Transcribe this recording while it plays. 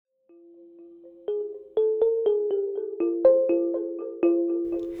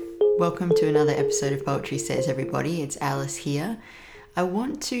Welcome to another episode of Poetry Says, everybody. It's Alice here. I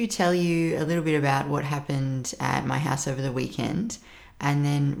want to tell you a little bit about what happened at my house over the weekend and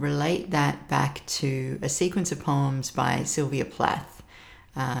then relate that back to a sequence of poems by Sylvia Plath,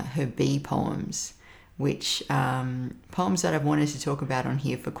 her Bee poems, which poems that I've wanted to talk about on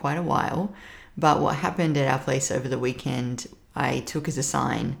here for quite a while. But what happened at our place over the weekend, I took as a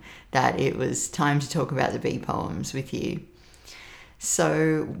sign that it was time to talk about the bee poems with you.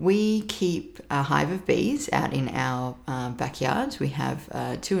 So we keep a hive of bees out in our backyard. We have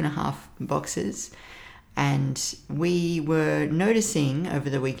 2.5 boxes, and we were noticing over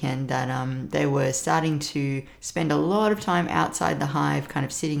the weekend that they were starting to spend a lot of time outside the hive, kind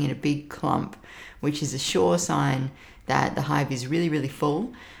of sitting in a big clump, which is a sure sign that the hive is really, really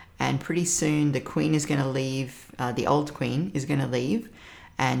full. And pretty soon the queen is going to leave, the old queen is going to leave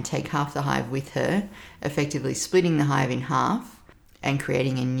and take half the hive with her, effectively splitting the hive in half and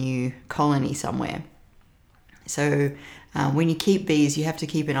creating a new colony somewhere. So when you keep bees, you have to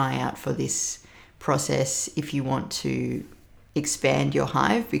keep an eye out for this process if you want to expand your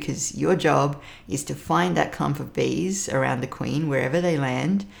hive, because your job is to find that clump of bees around the queen, wherever they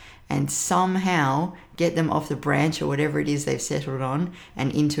land, and somehow get them off the branch or whatever it is they've settled on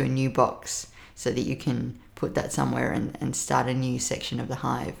and into a new box so that you can put that somewhere and start a new section of the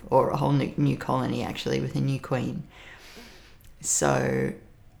hive, or a whole new colony actually with a new queen. So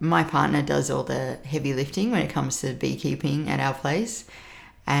my partner does all the heavy lifting when it comes to beekeeping at our place.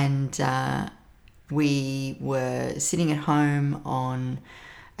 And we were sitting at home on,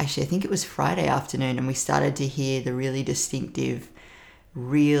 actually I think it was Friday afternoon, and we started to hear the really distinctive,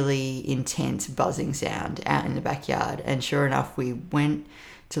 really intense buzzing sound out in the backyard. And sure enough, we went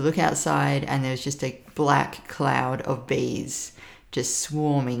to look outside and there was just a black cloud of bees just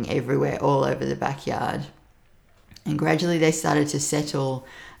swarming everywhere all over the backyard. And gradually they started to settle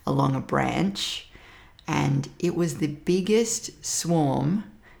along a branch, and it was the biggest swarm,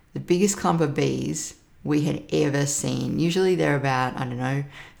 the biggest clump of bees we had ever seen. Usually they're about,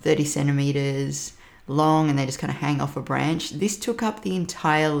 30 centimeters long, and they just kind of hang off a branch. This took up the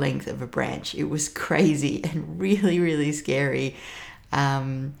entire length of a branch. It was crazy and really, really scary.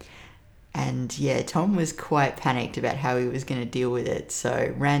 And yeah, Tom was quite panicked about how he was going to deal with it.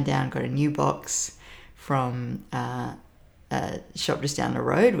 So ran down, got a new box from a shop just down the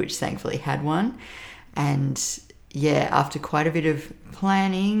road, which thankfully had one. And yeah, after quite a bit of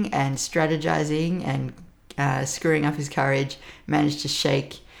planning and strategizing and screwing up his courage, managed to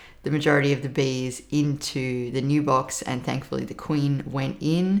shake the majority of the bees into the new box, and thankfully the queen went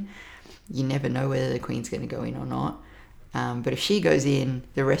in. You never know whether the queen's going to go in or not. But if she goes in,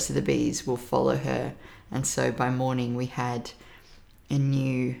 the rest of the bees will follow her. And so by morning we had a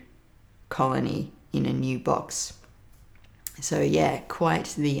new colony in a new box. So yeah,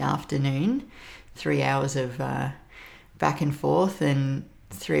 quite the afternoon. 3 hours of back and forth, and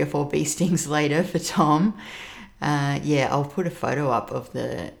 3 or 4 bee stings later for Tom. I'll put a photo up of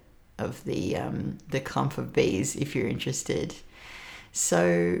the clump of bees if you're interested.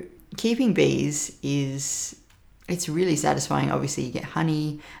 So keeping bees it's really satisfying. Obviously you get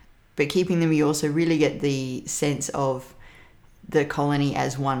honey, but keeping them, you also really get the sense of the colony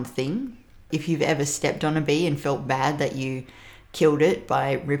as one thing. If you've ever stepped on a bee and felt bad that you killed it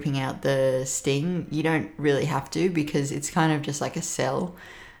by ripping out the sting, you don't really have to, because it's kind of just like a cell.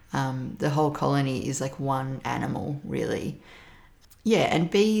 The whole colony is like one animal, really. Yeah, and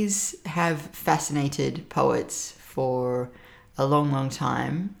bees have fascinated poets for a long, long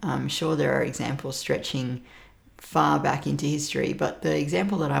time. I'm sure there are examples stretching far back into history, but the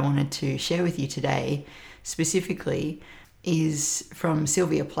example that I wanted to share with you today specifically is from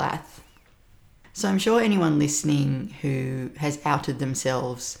Sylvia Plath. So I'm sure anyone listening who has outed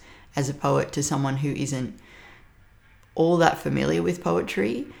themselves as a poet to someone who isn't all that familiar with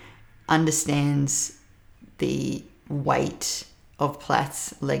poetry understands the weight of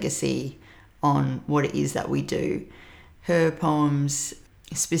Plath's legacy on what it is that we do. Her poems,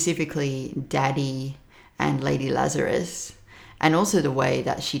 specifically Daddy and Lady Lazarus, and also the way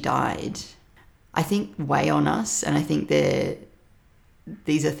that she died, I think weigh on us, and I think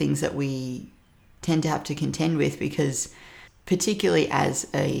these are things that we tend to have to contend with, because particularly as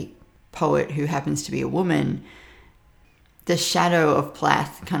a poet who happens to be a woman, the shadow of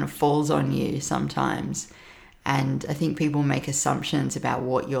Plath kind of falls on you sometimes. And I think people make assumptions about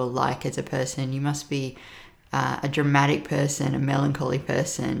what you're like as a person. You must be a dramatic person, a melancholy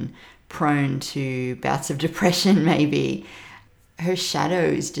person, prone to bouts of depression maybe. Her shadow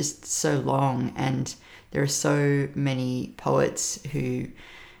is just so long, and there are so many poets who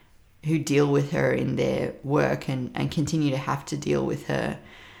deal with her in their work and continue to have to deal with her.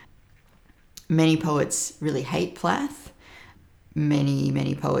 Many poets really hate Plath.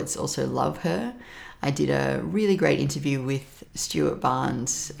 Many poets also love her. I did a really great interview with Stuart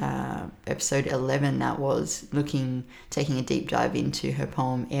Barnes, episode 11 that was, taking a deep dive into her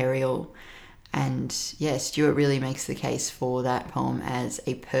poem Ariel. And yeah, Stuart really makes the case for that poem as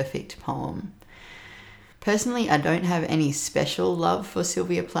a perfect poem. Personally, I don't have any special love for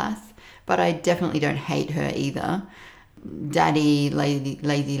Sylvia Plath, but I definitely don't hate her either. Daddy,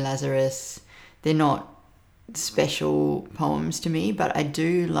 Lady Lazarus, they're not special poems to me, but I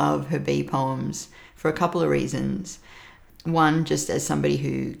do love her bee poems for a couple of reasons. One, just as somebody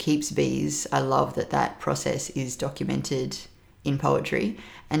who keeps bees, I love that process is documented in poetry.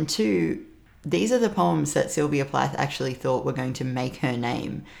 And two, these are the poems that Sylvia Plath actually thought were going to make her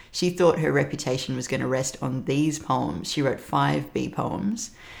name. She thought her reputation was going to rest on these poems. She wrote 5 bee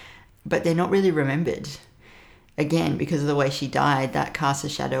poems, but they're not really remembered. Again, because of the way she died, that casts a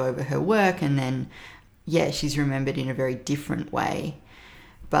shadow over her work, and then, yeah, she's remembered in a very different way.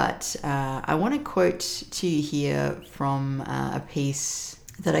 But I want to quote to you here from a piece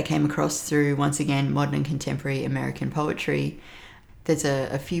that I came across through, once again, modern and contemporary American poetry. There's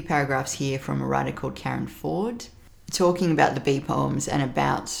a few paragraphs here from a writer called Karen Ford, talking about the bee poems and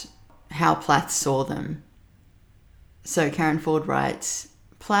about how Plath saw them. So Karen Ford writes,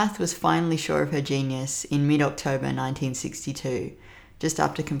 Plath was finally sure of her genius in mid-October 1962, just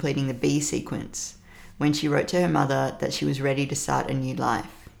after completing the bee sequence, when she wrote to her mother that she was ready to start a new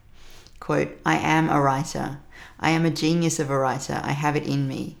life. Quote, I am a writer. I am a genius of a writer. I have it in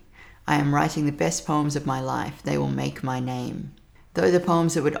me. I am writing the best poems of my life. They will make my name. Though the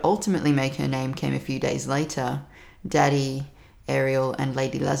poems that would ultimately make her name came a few days later, Daddy, Ariel, and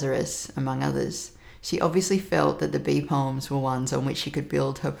Lady Lazarus, among others, she obviously felt that the bee poems were ones on which she could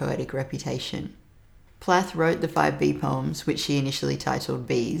build her poetic reputation. Plath wrote the 5 bee poems, which she initially titled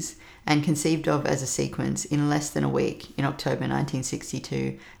Bees, and conceived of as a sequence in less than a week in October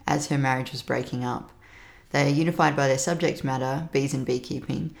 1962 as her marriage was breaking up. They are unified by their subject matter, bees and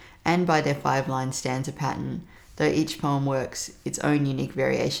beekeeping, and by their 5-line stanza pattern, though each poem works its own unique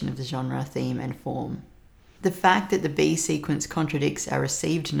variation of the genre, theme, and form. The fact that the bee sequence contradicts our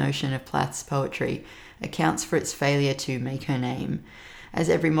received notion of Plath's poetry accounts for its failure to make her name.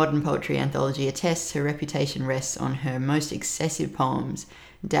 As every modern poetry anthology attests, her reputation rests on her most excessive poems,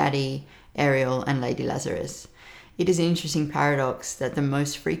 Daddy, Ariel, and Lady Lazarus. It is an interesting paradox that the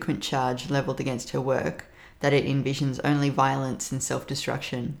most frequent charge levelled against her work, that it envisions only violence and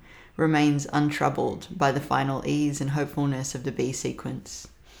self-destruction, remains untroubled by the final ease and hopefulness of the bee sequence.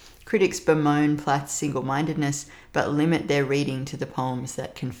 Critics bemoan Plath's single-mindedness, but limit their reading to the poems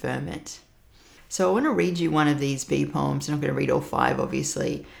that confirm it. So I want to read you one of these bee poems. I'm not going to read all 5,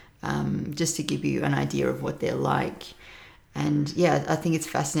 obviously, just to give you an idea of what they're like. And yeah, I think it's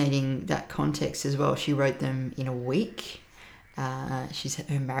fascinating, that context as well. She wrote them in a week. Her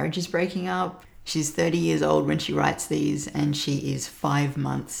marriage is breaking up. She's 30 years old when she writes these, and she is 5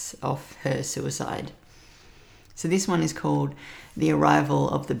 months off her suicide. So this one is called The Arrival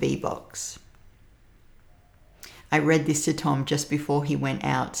of the Bee Box. I read this to Tom just before he went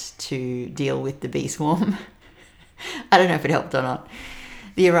out to deal with the bee swarm. I don't know if it helped or not.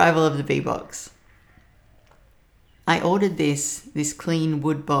 The Arrival of the Bee Box. I ordered this clean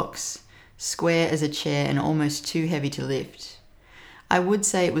wood box, square as a chair and almost too heavy to lift. I would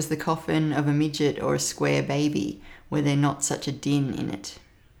say it was the coffin of a midget or a square baby, were there not such a din in it.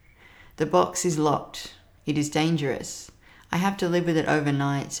 The box is locked. It is dangerous. I have to live with it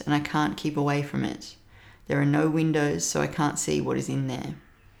overnight, and I can't keep away from it. There are no windows, so I can't see what is in there.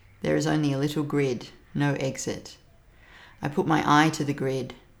 There is only a little grid, no exit. I put my eye to the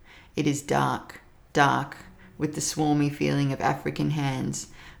grid. It is dark, dark, with the swarmy feeling of African hands,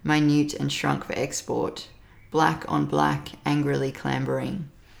 minute and shrunk for export, black on black, angrily clambering.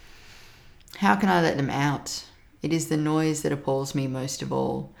 How can I let them out? It is the noise that appalls me most of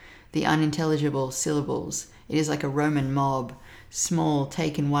all. The unintelligible syllables. It is like a Roman mob, small,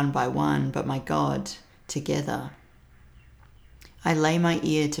 taken one by one, but my God, together. I lay my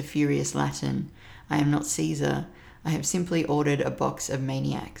ear to furious Latin. I am not Caesar. I have simply ordered a box of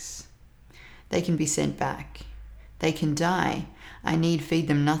maniacs. They can be sent back. They can die. I need feed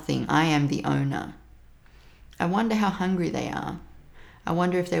them nothing. I am the owner. I wonder how hungry they are. I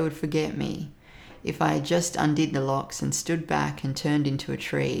wonder if they would forget me, if I just undid the locks and stood back and turned into a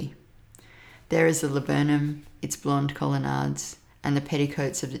tree. There is the laburnum, its blonde colonnades, and the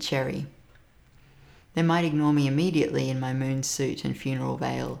petticoats of the cherry. They might ignore me immediately in my moon suit and funeral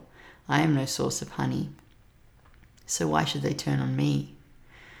veil. I am no source of honey. So why should they turn on me?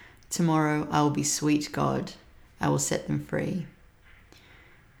 Tomorrow I will be sweet God. I will set them free.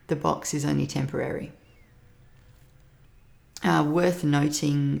 the box is only temporary. Worth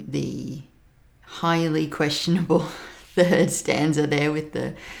noting the highly questionable third stanza there with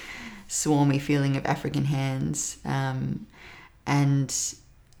the swarmy feeling of African hands. And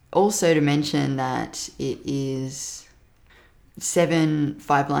also to mention that it is 7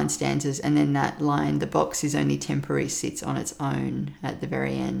 5-line stanzas, and then that line, the box is only temporary, sits on its own at the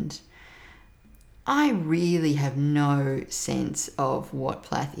very end. I really have no sense of what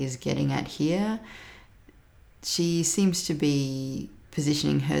Plath is getting at here. She seems to be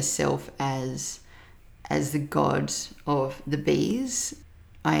positioning herself as the god of the bees.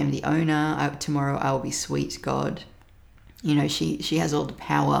 I am the owner. Tomorrow I will be sweet God. You know, she has all the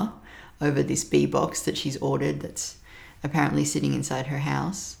power over this bee box that she's ordered that's apparently sitting inside her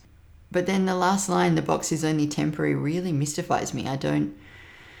house. But then the last line, the box is only temporary, really mystifies me. I don't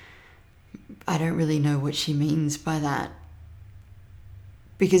really know what she means by that.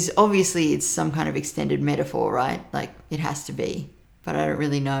 Because obviously it's some kind of extended metaphor, right? Like, it has to be. But I don't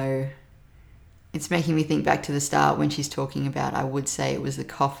really know. It's making me think back to the start when she's talking about, I would say it was the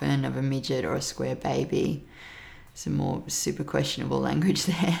coffin of a midget or a square baby. Some more super questionable language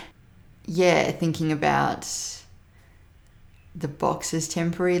there. Yeah, thinking about the box as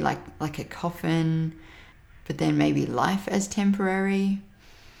temporary, like a coffin, but then maybe life as temporary.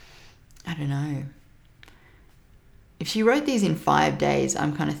 I don't know. If she wrote these in 5 days,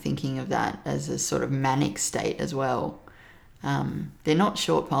 I'm kind of thinking of that as a sort of manic state as well. They're not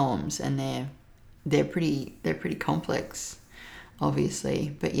short poems, and they're pretty complex,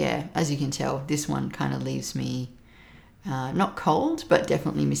 obviously. But yeah, as you can tell, this one kind of leaves me not cold, but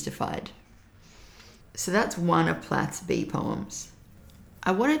definitely mystified. So that's one of Plath's bee poems.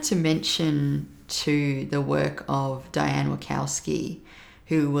 I wanted to mention too the work of Diane Wachowski,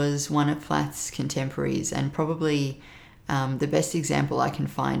 who was one of Plath's contemporaries, and probably the best example I can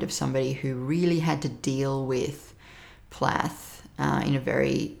find of somebody who really had to deal with Plath in a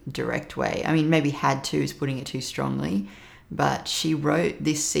very direct way. I mean, maybe had to is putting it too strongly, but she wrote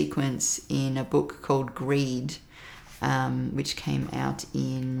this sequence in a book called Greed, which came out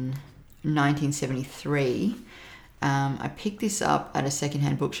in 1973. I picked this up at a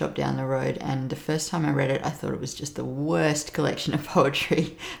secondhand bookshop down the road, and the first time I read it, I thought it was just the worst collection of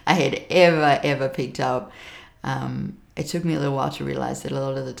poetry I had ever picked up. It took me a little while to realize that a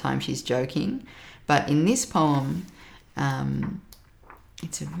lot of the time she's joking, but in this poem,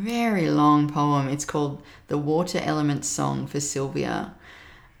 it's a very long poem. It's called The Water Element Song for Sylvia,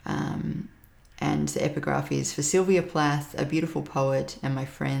 and the epigraph is, for Sylvia Plath, a beautiful poet, and my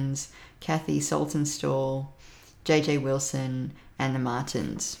friends Kathy Saltonstall, J.J. Wilson, and the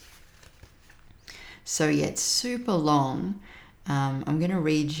Martins. So yeah, it's super long. I'm going to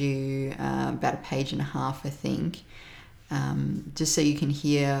read you about a page and a half, I think, just so you can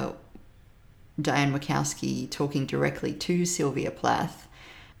hear Diane Wachowski talking directly to Sylvia Plath,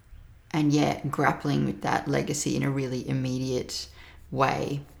 and yeah, grappling with that legacy in a really immediate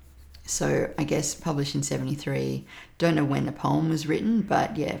way. So I guess published in 73. Don't know when the poem was written,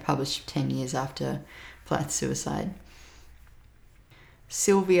 but yeah, published 10 years after Plath's suicide.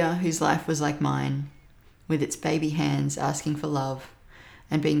 Sylvia, whose life was like mine, with its baby hands asking for love,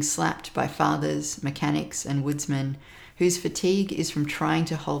 and being slapped by fathers, mechanics, and woodsmen, whose fatigue is from trying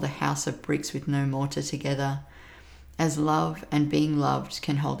to hold a house of bricks with no mortar together, as love and being loved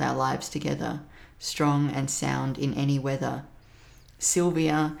can hold our lives together, strong and sound in any weather.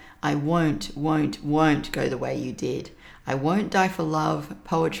 Sylvia, I won't go the way you did. I won't die for love,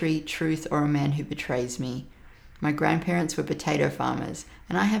 poetry, truth, or a man who betrays me. My grandparents were potato farmers,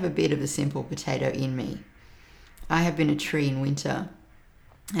 and I have a bit of the simple potato in me. I have been a tree in winter,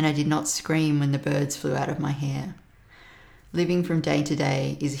 and I did not scream when the birds flew out of my hair. Living from day to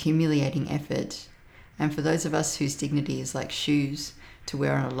day is a humiliating effort, and for those of us whose dignity is like shoes to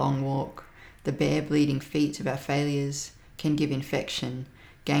wear on a long walk, the bare bleeding feet of our failures can give infection,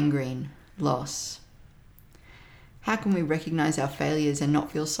 gangrene, loss. How can we recognize our failures and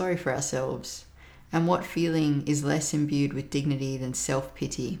not feel sorry for ourselves? And what feeling is less imbued with dignity than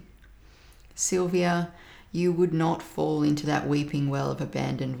self-pity? Sylvia, you would not fall into that weeping well of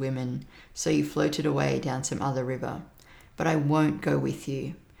abandoned women, so you floated away down some other river. But I won't go with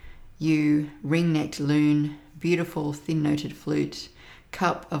you. You, ring-necked loon, beautiful thin-noted flute,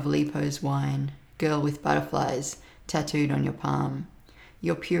 cup of Lipo's wine, girl with butterflies tattooed on your palm.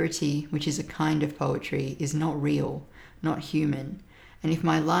 Your purity, which is a kind of poetry, is not real, not human. And if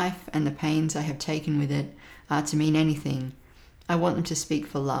my life and the pains I have taken with it are to mean anything, I want them to speak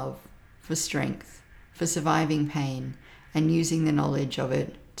for love, for strength, for surviving pain, and using the knowledge of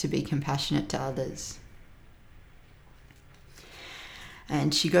it to be compassionate to others.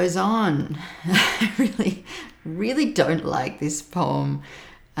 And she goes on. I really don't like this poem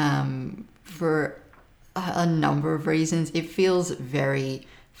for a number of reasons. It feels very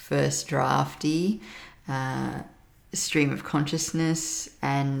first drafty, stream of consciousness,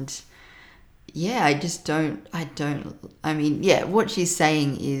 and yeah, I mean, yeah, what she's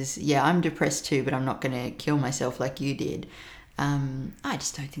saying is, yeah, I'm depressed too, but I'm not going to kill myself like you did. I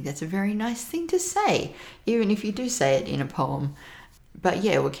just don't think that's a very nice thing to say, even if you do say it in a poem. But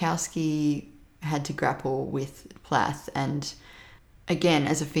yeah, Wachowski had to grapple with Plath, and again,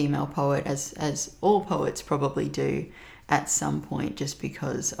 as a female poet, as all poets probably do at some point, just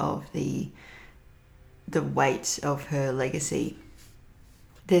because of the weight of her legacy.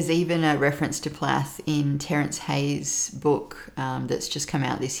 There's even a reference to Plath in Terence Hayes' book that's just come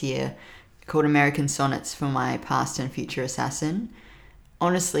out this year called American Sonnets for My Past and Future Assassin.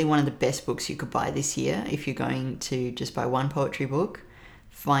 Honestly, one of the best books you could buy this year. If you're going to just buy one poetry book,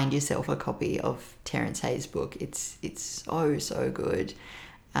 find yourself a copy of Terence Hayes' book. It's so good.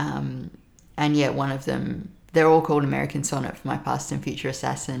 And yeah, one of them, they're all called American Sonnet for My Past and Future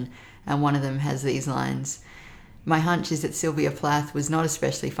Assassin, and one of them has these lines: "My hunch is that Sylvia Plath was not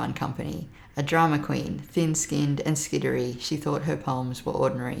especially fun company. A drama queen, thin-skinned and skittery, she thought her poems were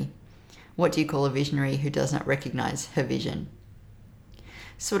ordinary. What do you call a visionary who does not recognise her vision?"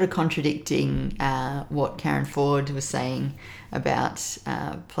 Sort of contradicting what Karen Ford was saying about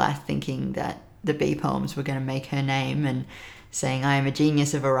Plath thinking that the bee poems were going to make her name, and saying, "I am a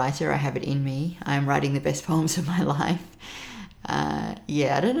genius of a writer, I have it in me, I am writing the best poems of my life."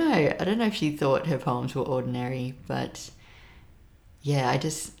 Yeah, I don't know if she thought her poems were ordinary, but yeah, I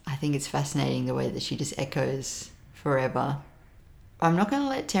think it's fascinating the way that she just echoes forever. I'm not going to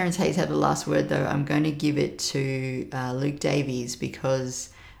let Terence Hayes have the last word, though. I'm going to give it to Luke Davies, because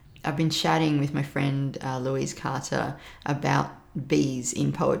I've been chatting with my friend Louise Carter about bees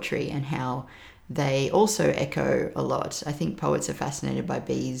in poetry and how they also echo a lot. I think poets are fascinated by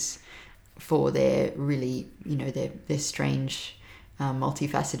bees for their really, their strange,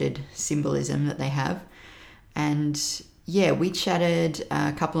 multifaceted symbolism that they have. And yeah, we chatted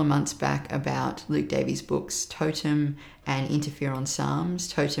a couple of months back about Luke Davies' books Totem and Interferon Psalms.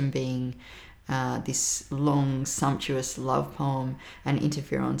 Totem being this long, sumptuous love poem, and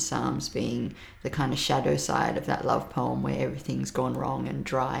Interferon Psalms being the kind of shadow side of that love poem where everything's gone wrong and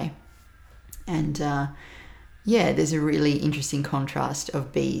dry. And yeah, there's a really interesting contrast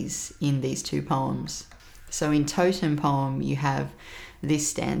of bees in these two poems. So in Totem poem, you have this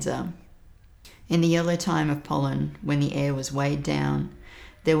stanza: "In the yellow time of pollen, when the air was weighed down,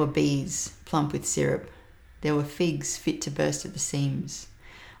 there were bees plump with syrup. There were figs fit to burst at the seams.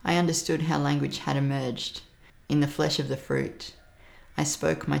 I understood how language had emerged in the flesh of the fruit. I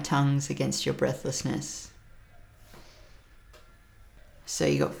spoke my tongues against your breathlessness." So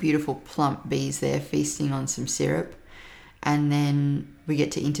you got beautiful plump bees there feasting on some syrup. And then we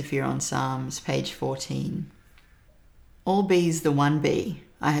get to Interferon Psalms, page 14. "All bees the one bee,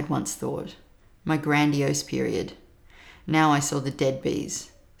 I had once thought, my grandiose period. Now I saw the dead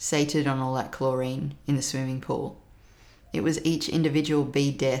bees, sated on all that chlorine in the swimming pool. It was each individual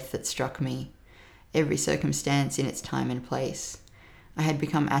bee death that struck me, every circumstance in its time and place. I had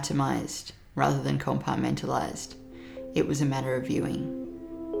become atomized rather than compartmentalized. It was a matter of viewing."